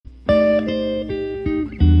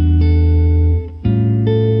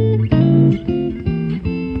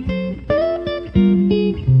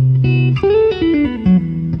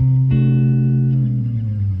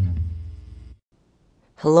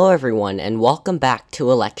Hello everyone and welcome back to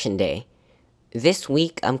Election Day. This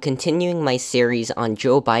week I'm continuing my series on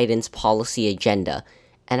Joe Biden's policy agenda,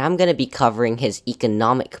 and I'm going to be covering his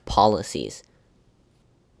economic policies.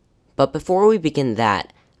 But before we begin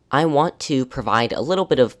that, I want to provide a little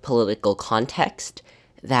bit of political context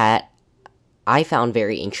that I found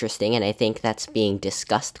very interesting, and I think that's being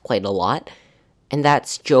discussed quite a lot, and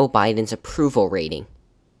that's Joe Biden's approval rating.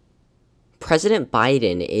 President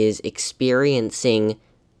Biden is experiencing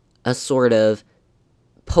a sort of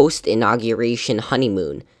post-inauguration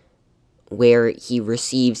honeymoon where he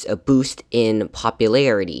receives a boost in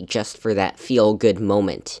popularity just for that feel-good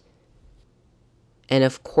moment. And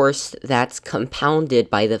of course, that's compounded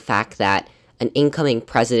by the fact that an incoming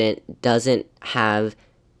president doesn't have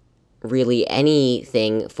really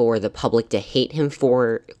anything for the public to hate him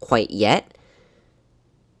for quite yet.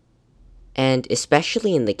 And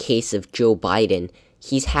especially in the case of Joe Biden,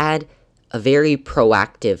 he's had a very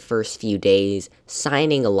proactive first few days,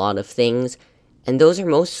 signing a lot of things, and those are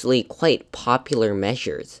mostly quite popular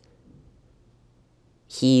measures.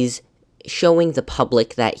 He's showing the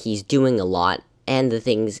public that he's doing a lot, and the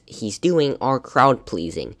things he's doing are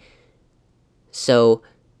crowd-pleasing. So,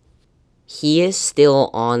 he is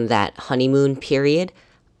still on that honeymoon period.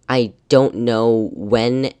 I don't know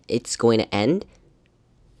when it's going to end.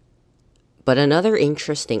 But another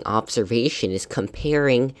interesting observation is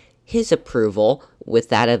comparing his approval with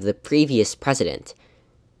that of the previous president.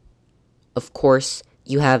 Of course,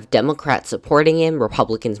 you have Democrats supporting him,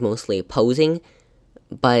 Republicans mostly opposing,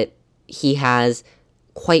 but he has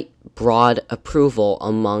quite broad approval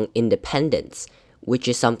among independents, which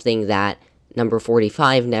is something that number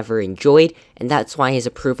 45 never enjoyed, and that's why his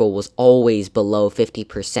approval was always below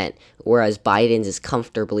 50%, whereas Biden's is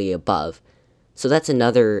comfortably above. So that's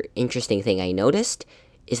another interesting thing I noticed,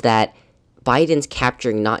 is that Biden's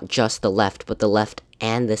capturing not just the left, but the left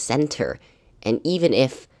and the center. And even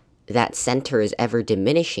if that center is ever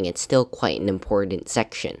diminishing, it's still quite an important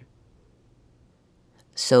section.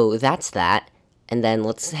 So that's that. And then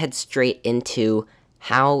let's head straight into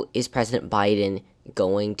how is President Biden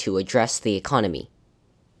going to address the economy.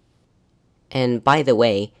 And by the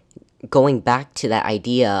way, going back to that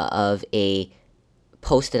idea of a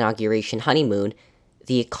post-inauguration honeymoon,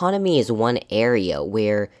 the economy is one area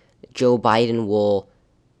where Joe Biden will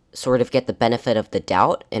sort of get the benefit of the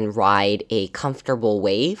doubt and ride a comfortable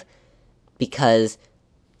wave, because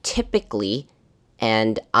typically,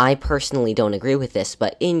 and I personally don't agree with this,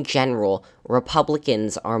 but in general,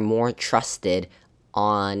 Republicans are more trusted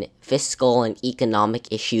on fiscal and economic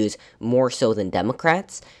issues more so than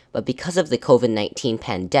Democrats. But because of the COVID-19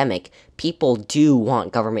 pandemic, people do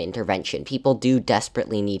want government intervention. People do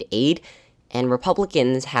desperately need aid, and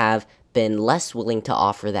Republicans have been less willing to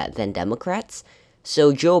offer that than Democrats.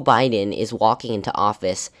 So Joe Biden is walking into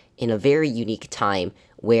office in a very unique time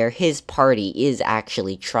where his party is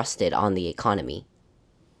actually trusted on the economy.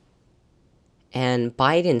 And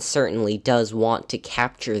Biden certainly does want to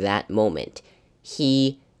capture that moment.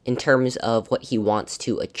 He, in terms of what he wants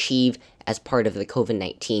to achieve as part of the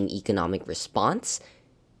COVID-19 economic response,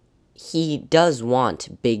 he does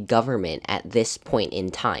want big government at this point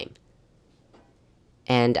in time.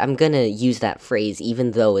 And I'm gonna use that phrase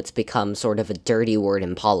even though it's become sort of a dirty word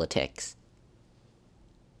in politics.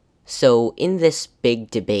 So in this big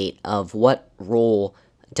debate of what role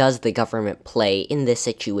does the government play in this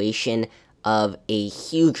situation of a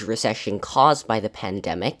huge recession caused by the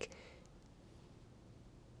pandemic,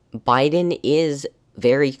 Biden is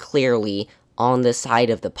very clearly on the side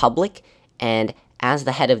of the public, and as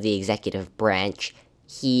the head of the executive branch,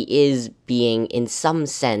 he is being, in some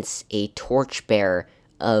sense, a torchbearer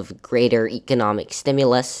of greater economic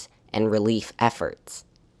stimulus and relief efforts.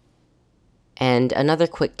 And another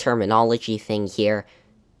quick terminology thing here,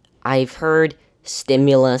 I've heard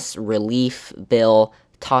stimulus, relief bill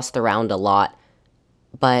tossed around a lot,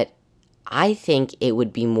 but I think it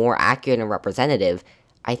would be more accurate and representative.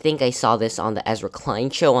 I think I saw this on the Ezra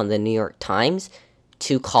Klein show on the New York Times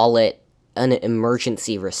to call it an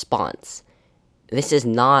emergency response. This is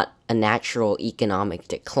not a natural economic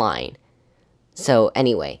decline. So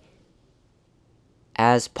anyway,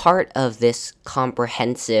 as part of this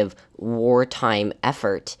comprehensive wartime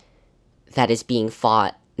effort that is being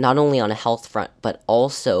fought not only on a health front but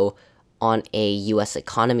also on a U.S.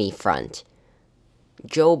 economy front,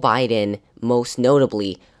 Joe Biden most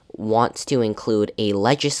notably wants to include a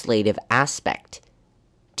legislative aspect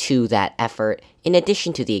to that effort, in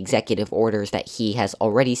addition to the executive orders that he has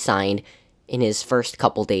already signed in his first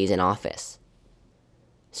couple days in office.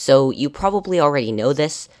 So you probably already know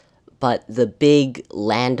this, but the big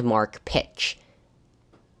landmark pitch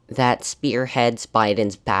that spearheads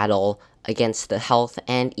Biden's battle against the health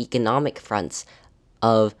and economic fronts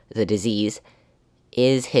of the disease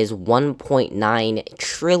is his $1.9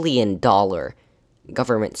 trillion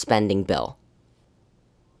government spending bill.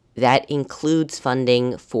 That includes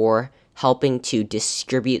funding for helping to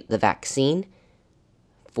distribute the vaccine,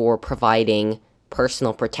 for providing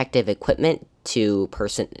personal protective equipment to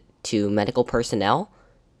medical personnel.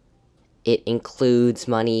 It includes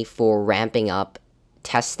money for ramping up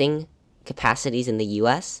testing capacities in the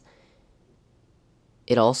US.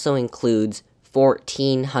 It also includes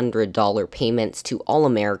 $1,400 payments to all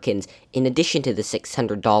Americans, in addition to the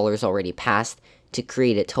 $600 already passed, to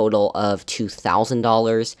create a total of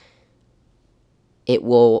 $2,000. It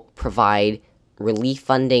will provide relief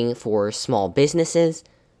funding for small businesses,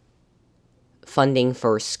 funding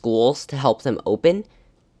for schools to help them open,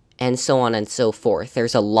 and so on and so forth.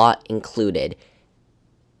 There's a lot included.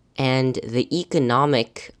 And the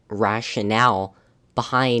economic rationale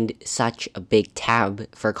behind such a big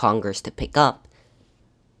tab for Congress to pick up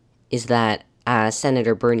is that, as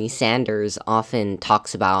Senator Bernie Sanders often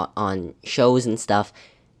talks about on shows and stuff,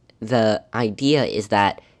 the idea is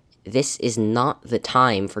that this is not the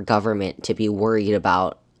time for government to be worried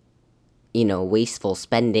about, wasteful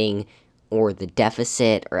spending or the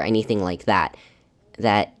deficit or anything like that.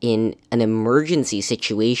 That in an emergency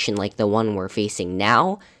situation like the one we're facing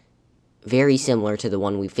now, very similar to the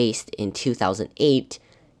one we faced in 2008,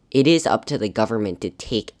 it is up to the government to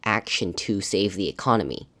take action to save the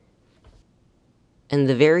economy. And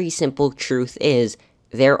the very simple truth is,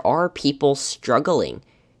 there are people struggling.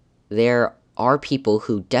 There are people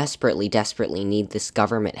who desperately, desperately need this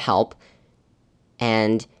government help.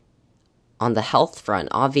 And on the health front,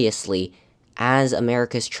 obviously, as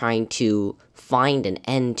America's trying to find an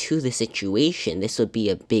end to the situation, this would be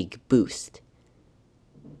a big boost.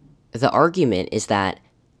 The argument is that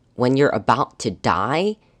when you're about to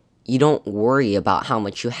die, you don't worry about how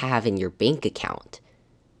much you have in your bank account.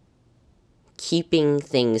 Keeping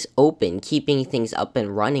things open, keeping things up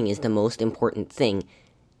and running is the most important thing.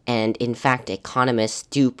 And in fact, economists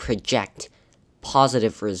do project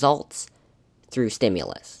positive results through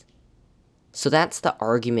stimulus. So that's the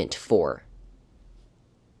argument for.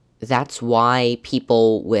 That's why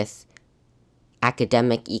people with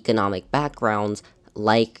academic economic backgrounds,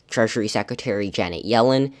 like Treasury Secretary Janet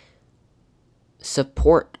Yellen,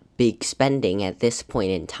 support big spending at this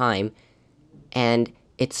point in time. And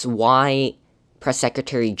it's why Press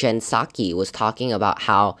Secretary Jen Psaki was talking about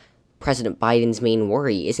how President Biden's main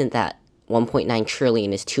worry isn't that 1.9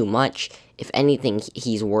 trillion is too much. If anything,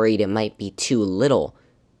 he's worried it might be too little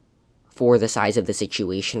for the size of the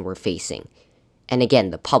situation we're facing. And again,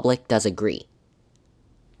 the public does agree.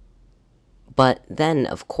 But then,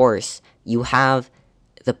 of course, you have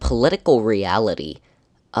the political reality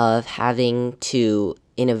of having to,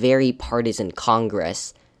 in a very partisan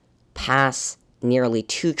Congress, pass nearly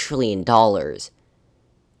 $2 trillion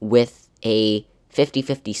with a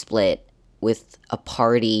 50-50 split with a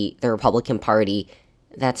party, the Republican Party,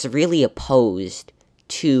 that's really opposed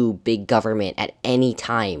to big government at any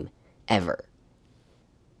time ever.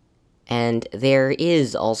 And there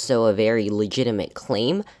is also a very legitimate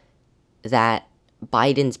claim that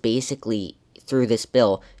Biden's basically, through this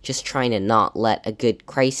bill, just trying to not let a good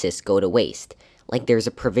crisis go to waste. Like, there's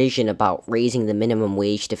a provision about raising the minimum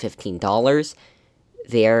wage to $15.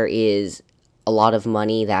 There is a lot of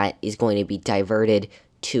money that is going to be diverted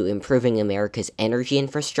to improving America's energy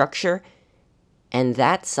infrastructure. And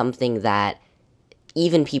that's something that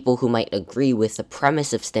even people who might agree with the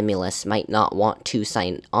premise of stimulus might not want to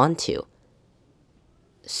sign on to.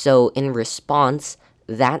 So in response,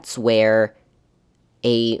 that's where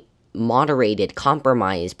a moderated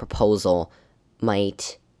compromise proposal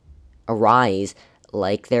might arise.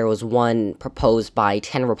 Like, there was one proposed by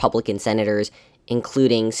 10 Republican senators,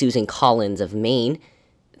 including Susan Collins of Maine,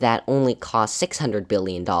 that only cost $600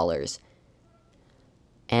 billion.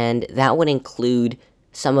 And that would include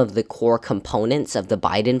some of the core components of the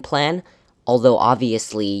Biden plan, although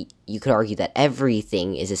obviously you could argue that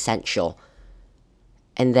everything is essential.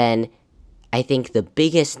 And then I think the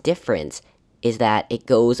biggest difference is that it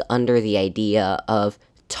goes under the idea of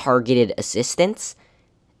targeted assistance,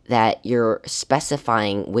 that you're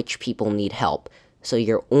specifying which people need help. So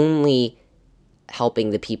you're only helping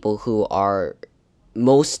the people who are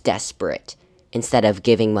most desperate instead of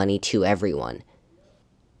giving money to everyone.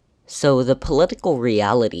 So the political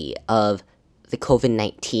reality of the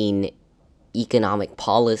COVID-19 economic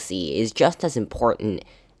policy is just as important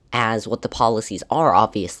as what the policies are,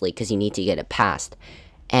 obviously, because you need to get it passed.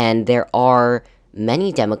 And there are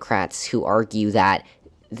many Democrats who argue that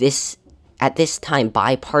this at this time,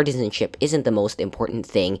 bipartisanship isn't the most important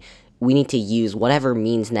thing. We need to use whatever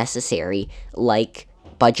means necessary, like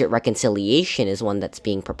budget reconciliation is one that's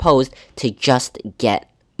being proposed, to just get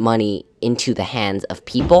money into the hands of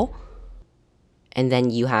people. And then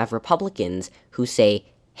you have Republicans who say,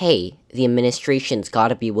 hey, the administration's got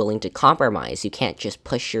to be willing to compromise. You can't just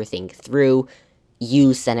push your thing through,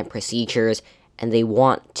 use Senate procedures, and they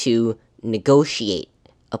want to negotiate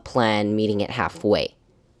a plan meeting it halfway.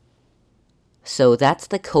 So that's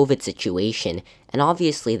the COVID situation, and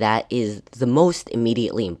obviously that is the most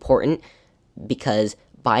immediately important because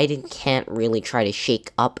Biden can't really try to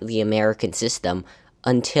shake up the American system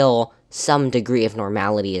until some degree of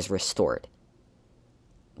normality is restored.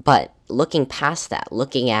 But looking past that,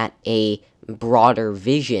 looking at a broader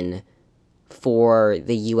vision for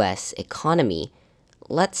the US economy,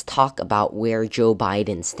 let's talk about where Joe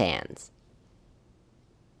Biden stands.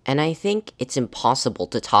 And I think it's impossible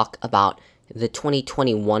to talk about the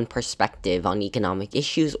 2021 perspective on economic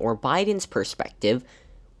issues or Biden's perspective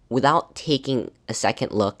without taking a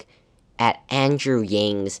second look at Andrew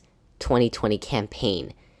Yang's 2020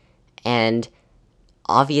 campaign. And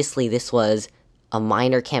obviously this was a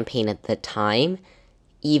minor campaign at the time.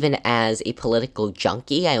 Even as a political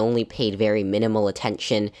junkie, I only paid very minimal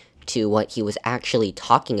attention to what he was actually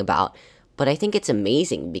talking about. But I think it's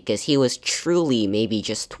amazing because he was truly maybe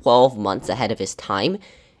just 12 months ahead of his time.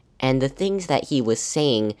 And the things that he was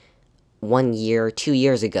saying 1 year, 2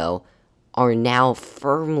 years ago are now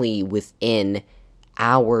firmly within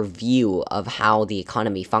our view of how the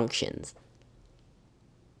economy functions.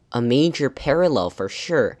 A major parallel for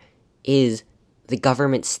sure is the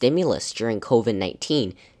government stimulus during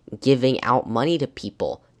COVID-19, giving out money to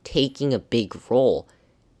people, taking a big role.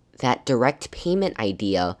 That direct payment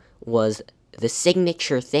idea was the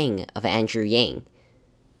signature thing of Andrew Yang.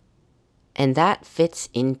 And that fits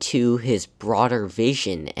into his broader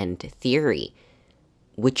vision and theory,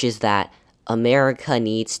 which is that America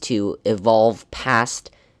needs to evolve past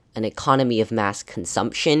an economy of mass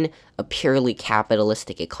consumption, a purely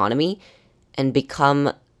capitalistic economy, and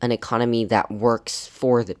become an economy that works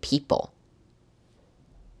for the people.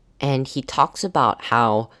 And he talks about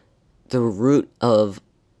how the root of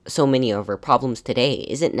so many of our problems today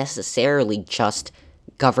isn't necessarily just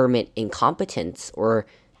government incompetence or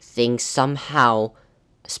things somehow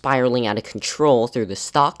spiraling out of control through the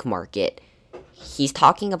stock market. He's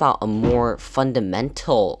talking about a more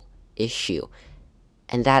fundamental issue,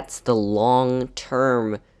 and that's the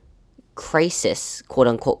long-term crisis,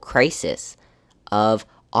 quote-unquote crisis, of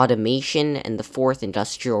automation and the fourth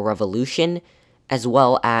industrial revolution, as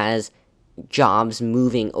well as jobs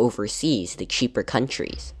moving overseas to cheaper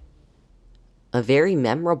countries. A very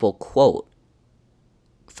memorable quote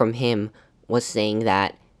from him was saying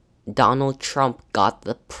that Donald Trump got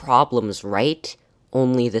the problems right,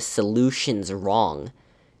 only the solutions wrong.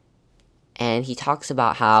 And he talks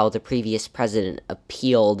about how the previous president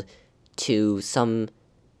appealed to some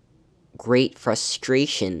great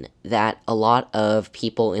frustration that a lot of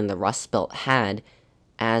people in the Rust Belt had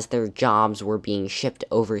as their jobs were being shipped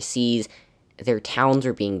overseas, their towns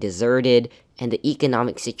were being deserted, and the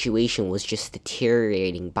economic situation was just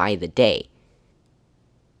deteriorating by the day.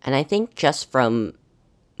 And I think just from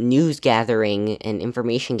news gathering and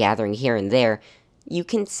information gathering here and there, you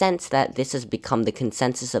can sense that this has become the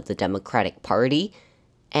consensus of the Democratic Party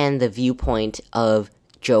and the viewpoint of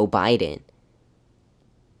Joe Biden.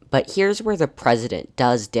 But here's where the president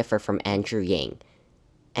does differ from Andrew Yang.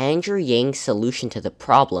 Andrew Yang's solution to the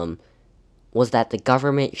problem was that the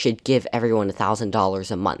government should give everyone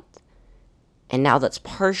 $1,000 a month. And now that's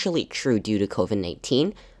partially true due to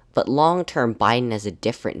COVID-19, but long-term Biden has a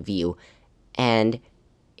different view, and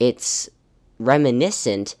it's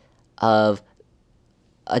reminiscent of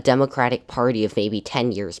a Democratic Party of maybe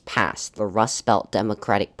 10 years past, the Rust Belt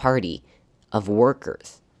Democratic Party of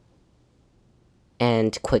workers.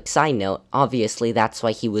 And quick side note, obviously that's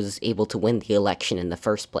why he was able to win the election in the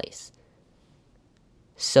first place.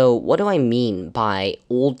 So what do I mean by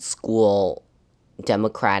old school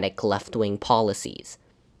Democratic left-wing policies?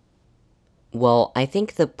 Well, I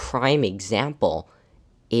think the prime example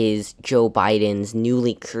is Joe Biden's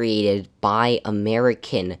newly created Buy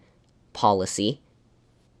American policy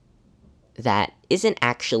that isn't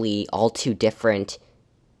actually all too different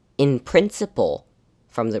in principle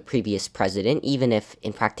from the previous president, even if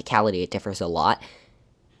in practicality it differs a lot.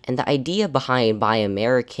 And the idea behind Buy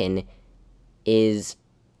American is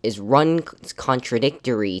run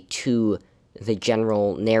contradictory to the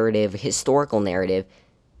general narrative, historical narrative,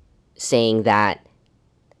 saying that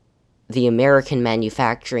the American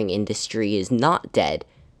manufacturing industry is not dead,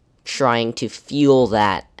 trying to fuel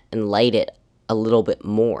that and light it a little bit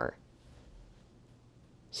more.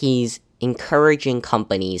 He's encouraging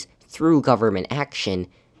companies through government action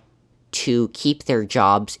to keep their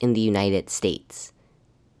jobs in the United States.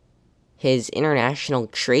 His international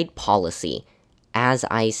trade policy, as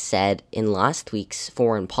I said in last week's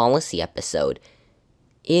foreign policy episode,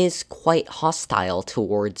 is quite hostile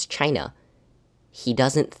towards China. He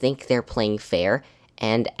doesn't think they're playing fair,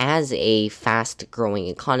 and as a fast-growing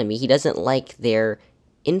economy, he doesn't like their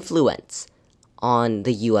influence on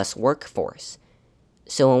the US workforce.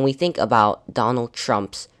 So when we think about Donald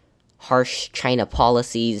Trump's harsh China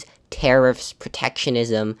policies, tariffs,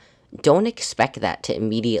 protectionism, don't expect that to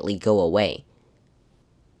immediately go away.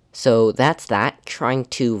 So that's that, trying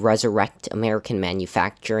to resurrect American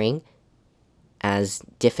manufacturing, as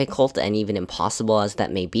difficult and even impossible as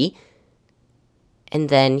that may be. And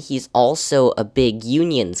then he's also a big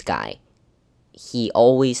unions guy. He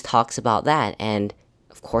always talks about that, and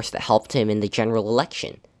of course that helped him in the general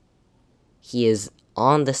election. He is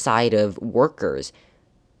on the side of workers.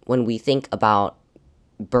 When we think about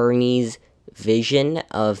Bernie's vision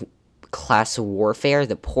of class warfare,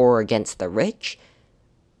 the poor against the rich,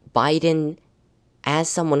 Biden, as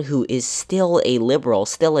someone who is still a liberal,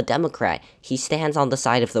 still a Democrat, he stands on the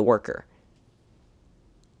side of the worker.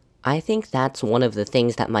 I think that's one of the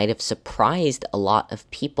things that might have surprised a lot of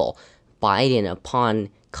people. Biden, upon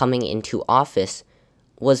coming into office,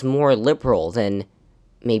 was more liberal than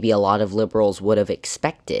maybe a lot of liberals would have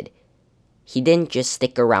expected. He didn't just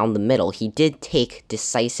stick around the middle, he did take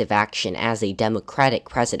decisive action as a Democratic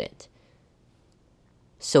president.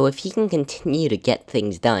 So if he can continue to get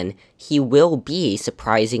things done, he will be a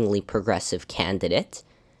surprisingly progressive candidate.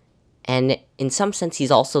 And in some sense,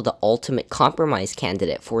 he's also the ultimate compromise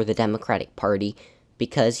candidate for the Democratic Party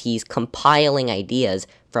because he's compiling ideas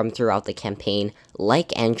from throughout the campaign,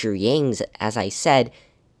 like Andrew Yang's, as I said,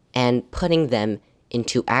 and putting them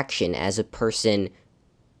into action as a person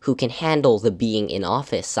who can handle the being in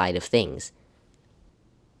office side of things.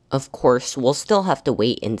 Of course, we'll still have to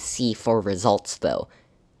wait and see for results, though.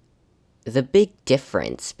 The big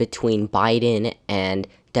difference between Biden and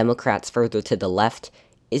Democrats further to the left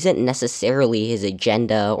isn't necessarily his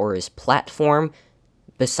agenda or his platform,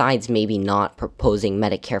 besides maybe not proposing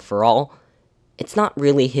Medicare for all. It's not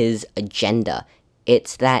really his agenda.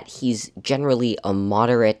 It's that he's generally a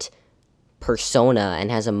moderate persona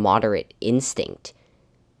and has a moderate instinct.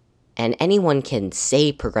 And anyone can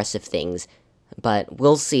say progressive things, but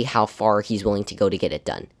we'll see how far he's willing to go to get it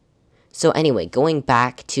done. So anyway, going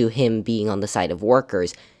back to him being on the side of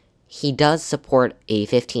workers, he does support a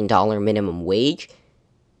 $15 minimum wage.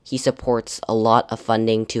 He supports a lot of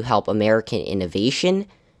funding to help American innovation.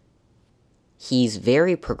 He's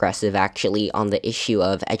very progressive, actually, on the issue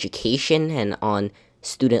of education and on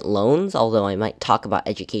student loans, although I might talk about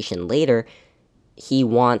education later. He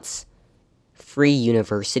wants free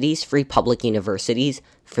universities, free public universities,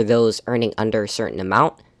 for those earning under a certain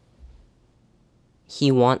amount.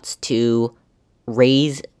 He wants to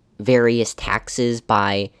raise various taxes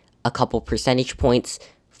by a couple percentage points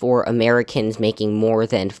for Americans making more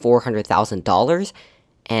than $400,000,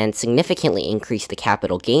 and significantly increase the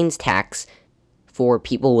capital gains tax for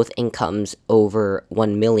people with incomes over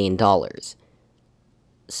 $1 million.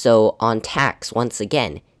 So on tax, once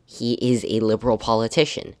again, he is a liberal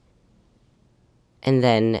politician. And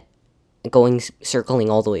then circling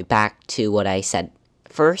all the way back to what I said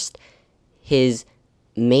first, his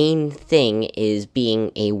main thing is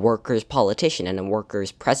being a workers' politician and a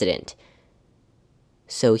workers' president.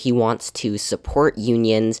 So he wants to support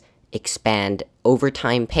unions, expand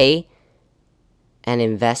overtime pay, and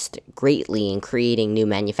invest greatly in creating new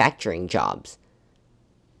manufacturing jobs.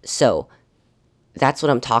 So that's what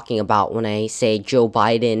I'm talking about when I say Joe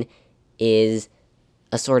Biden is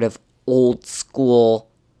a sort of old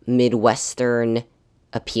school, Midwestern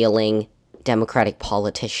appealing Democratic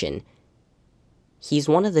politician. He's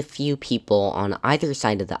one of the few people on either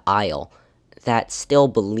side of the aisle that still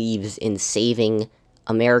believes in saving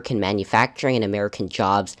American manufacturing and American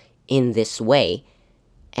jobs in this way,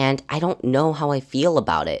 and I don't know how I feel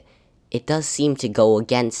about it. It does seem to go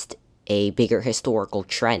against a bigger historical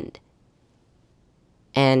trend.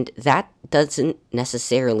 And that doesn't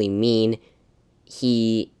necessarily mean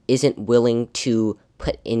he isn't willing to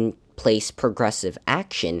put in place progressive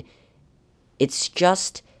action. It's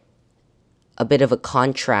just a bit of a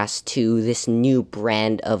contrast to this new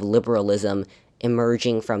brand of liberalism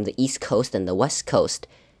emerging from the East Coast and the West Coast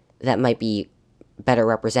that might be better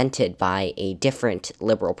represented by a different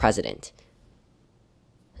liberal president.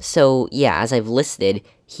 So yeah, as I've listed,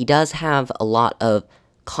 he does have a lot of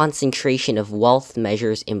concentration of wealth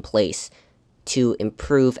measures in place to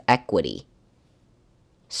improve equity.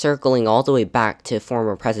 Circling all the way back to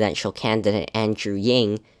former presidential candidate Andrew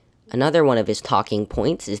Yang, another one of his talking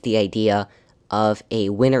points is the idea of a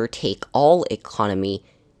winner-take-all economy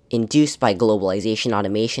induced by globalization,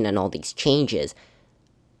 automation, and all these changes,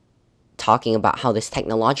 talking about how this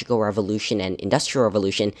technological revolution and industrial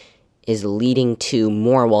revolution is leading to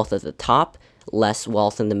more wealth at the top, less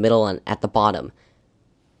wealth in the middle and at the bottom.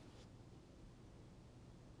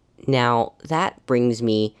 Now, that brings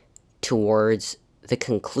me towards the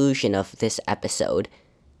conclusion of this episode.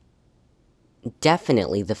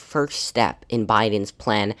 Definitely the first step in Biden's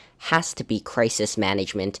plan has to be crisis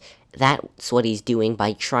management. That's what he's doing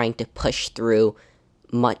by trying to push through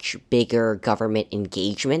much bigger government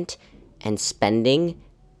engagement and spending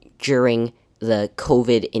during the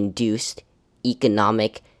COVID-induced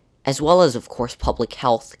economic, as well as, of course, public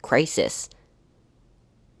health crisis.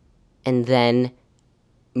 And then,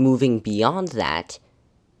 moving beyond that,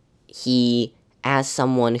 he, as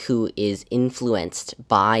someone who is influenced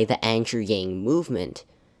by the Andrew Yang movement,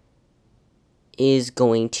 is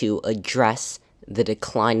going to address the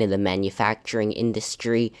decline in the manufacturing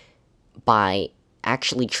industry by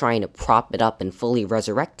actually trying to prop it up and fully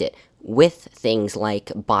resurrect it with things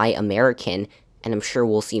like Buy American, and I'm sure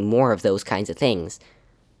we'll see more of those kinds of things.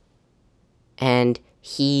 And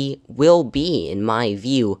he will be, in my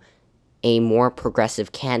view, a more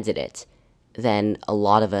progressive candidate than a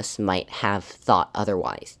lot of us might have thought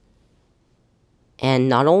otherwise. And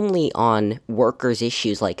not only on workers'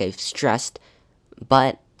 issues like I've stressed,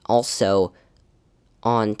 but also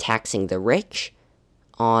on taxing the rich,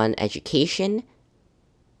 on education,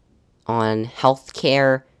 on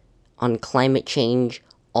healthcare, on climate change,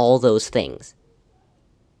 all those things.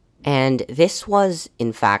 And this was,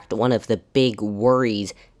 in fact, one of the big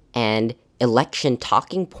worries and election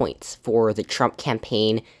talking points for the Trump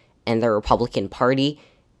campaign and the Republican Party,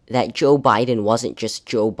 that Joe Biden wasn't just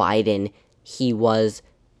Joe Biden, he was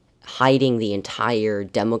hiding the entire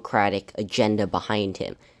Democratic agenda behind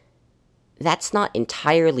him. That's not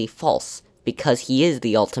entirely false, because he is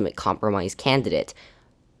the ultimate compromise candidate.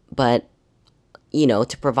 But,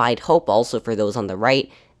 to provide hope also for those on the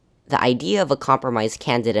right, the idea of a compromise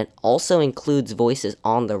candidate also includes voices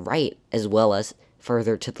on the right as well as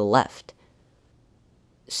further to the left.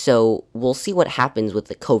 So we'll see what happens with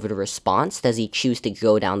the COVID response. Does he choose to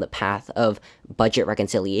go down the path of budget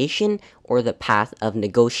reconciliation or the path of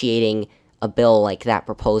negotiating a bill like that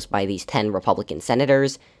proposed by these 10 Republican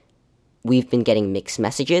senators? We've been getting mixed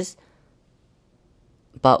messages.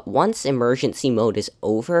 But once emergency mode is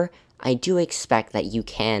over, I do expect that you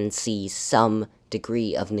can see some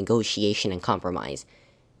degree of negotiation and compromise.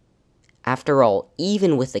 After all,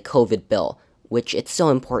 even with the COVID bill, which it's so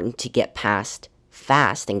important to get passed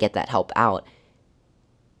fast and get that help out,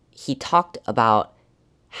 he talked about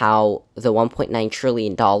how the $1.9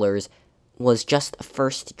 trillion was just a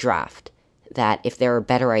first draft, that if there are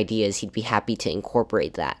better ideas, he'd be happy to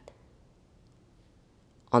incorporate that.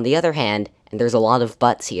 On the other hand, and there's a lot of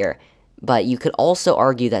buts here, but you could also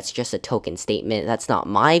argue that's just a token statement. That's not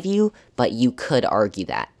my view, but you could argue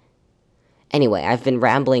that. Anyway, I've been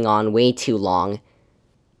rambling on way too long.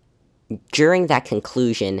 During that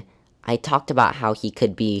conclusion, I talked about how he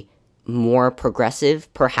could be more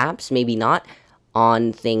progressive, perhaps, maybe not,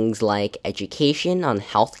 on things like education, on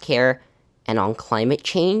healthcare, and on climate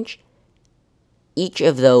change. Each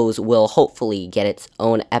of those will hopefully get its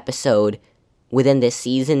own episode within this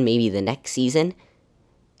season, maybe the next season.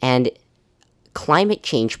 And climate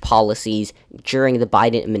change policies during the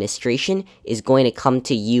Biden administration is going to come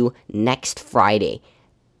to you next Friday.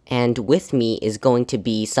 And with me is going to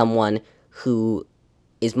be someone who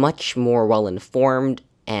is much more well-informed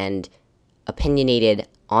and opinionated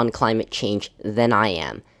on climate change than I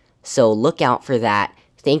am. So look out for that.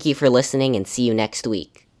 Thank you for listening and see you next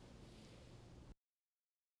week.